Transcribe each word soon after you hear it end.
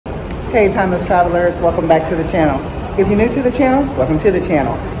Hey timeless travelers, welcome back to the channel. If you're new to the channel, welcome to the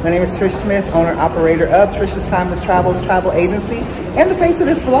channel. My name is Trish Smith, owner operator of Trish's Timeless Travels travel agency and the face of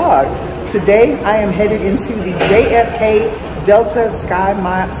this vlog. Today I am headed into the JFK Delta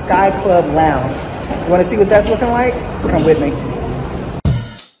SkyClub lounge. You want to see what that's looking like? Come with me.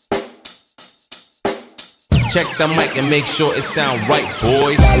 Check the mic and make sure it sound right,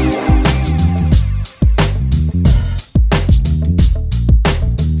 boys.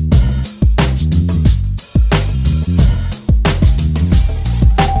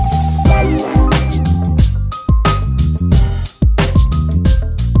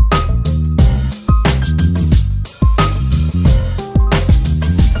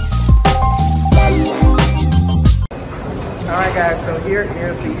 Alright guys, so here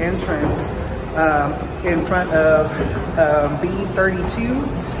is the entrance in front of B32,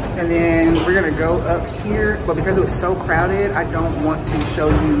 and then we're gonna go up here, but because it was so crowded I don't want to show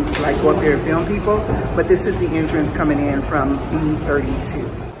you, like, go up there and film people, but this is the entrance coming in from B32.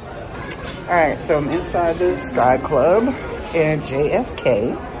 Alright, so I'm inside the Sky Club in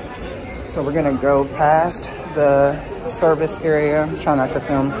JFK, so we're gonna go past the service area. Try not to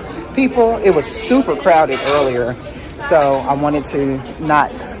film people. It was super crowded earlier, so I wanted to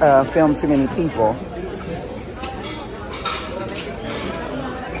not film too many people.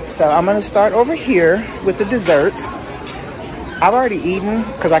 So I'm gonna start over here with the desserts. I've already eaten,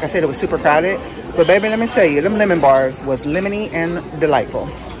 because like I said, it was super crowded. But baby, let me tell you, them lemon bars was lemony and delightful.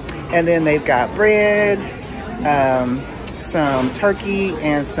 And then they've got bread, some turkey,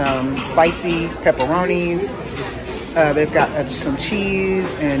 and some spicy pepperonis. They've got some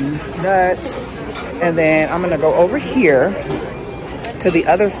cheese and nuts. And then I'm gonna go over here to the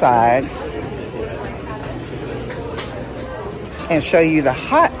other side and show you the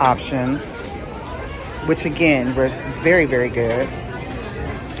hot options, which again were very, very good.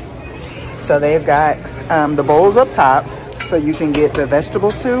 So they've got the bowls up top, so you can get the vegetable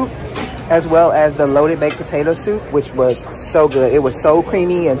soup as well as the loaded baked potato soup, which was so good. It was so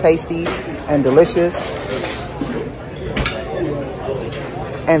creamy and tasty and delicious.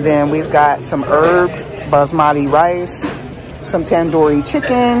 And then we've got some herbed basmati rice, some tandoori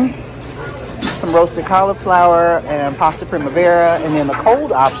chicken, some roasted cauliflower and pasta primavera. And then the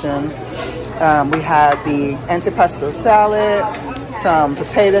cold options, we had the antipasto salad, some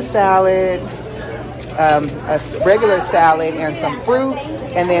potato salad, a regular salad and some fruit.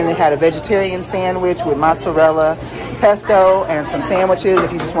 And then they had a vegetarian sandwich with mozzarella, pesto, and some sandwiches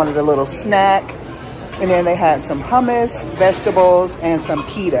if you just wanted a little snack. And then they had some hummus, vegetables, and some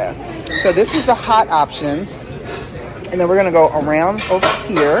pita. So this is the hot options. And then we're gonna go around over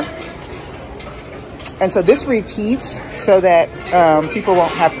here. And so this repeats so that people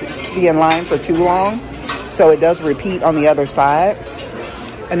won't have to be in line for too long. So it does repeat on the other side.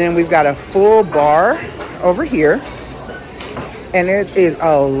 And then we've got a full bar over here. And there is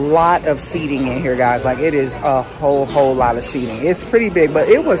a lot of seating in here, guys. Like, it is a whole lot of seating. It's pretty big, but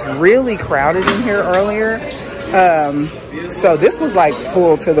it was really crowded in here earlier. So this was like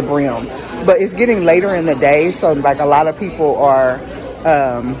full to the brim. But it's getting later in the day, so like a lot of people are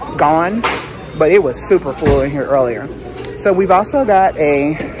gone. But it was super full in here earlier. So we've also got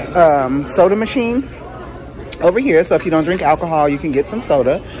a soda machine over here. So if you don't drink alcohol, you can get some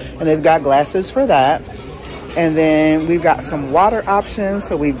soda. And they've got glasses for that. And then we've got some water options.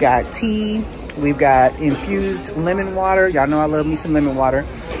 So we've got tea, we've got infused lemon water. Y'all know I love me some lemon water.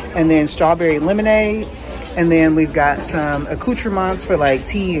 And then strawberry lemonade. And then we've got some accoutrements for like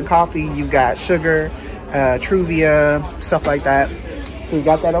tea and coffee. You've got sugar, Truvia, stuff like that. So we've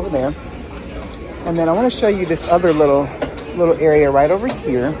got that over there. And then I want to show you this other little area right over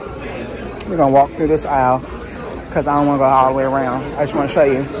here. We're gonna walk through this aisle because I don't want to go all the way around. I just want to show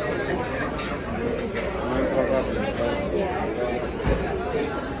you.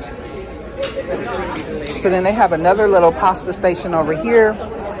 So then they have another little pasta station over here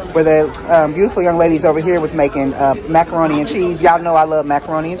where the beautiful young ladies over here was making macaroni and cheese. Y'all know I love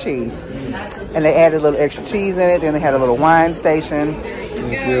macaroni and cheese. And they added a little extra cheese in it. Then they had a little wine station.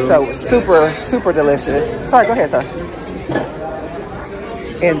 So super, super delicious. Sorry, go ahead, sir.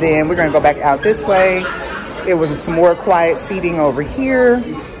 And then we're gonna go back out this way. It was some more quiet seating over here.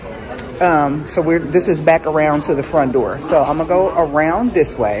 So this is back around to the front door. So I'm gonna go around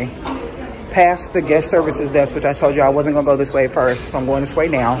this way, past the guest services desk, which I told you I wasn't gonna go this way first, so I'm going this way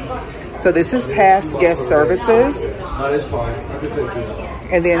now. So this is past guest services. No, it's fine. I can take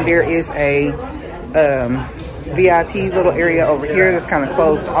it. And then there is a VIP little area over here that's kind of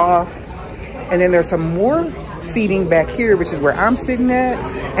closed off. And then there's some more seating back here, which is where I'm sitting at.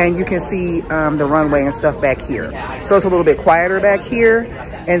 And you can see the runway and stuff back here. So it's a little bit quieter back here.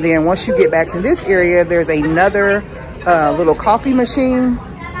 And then once you get back to this area, there's another little coffee machine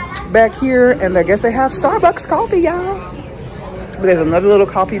back here. And I guess they have Starbucks coffee, y'all. But there's another little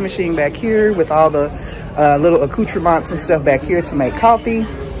coffee machine back here with all the little accoutrements and stuff back here to make coffee.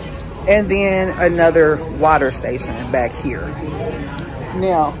 And then another water station back here.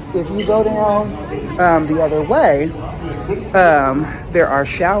 Now, if you go down the other way, there are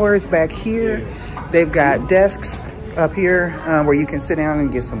showers back here. They've got desks up here where you can sit down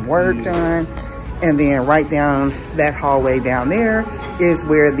and get some work done. And then right down that hallway down there is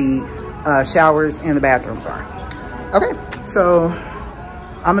where the showers and the bathrooms are. Okay, so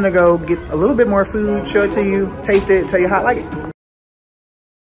I'm gonna go get a little bit more food, show it to you, taste it, tell you how I like it.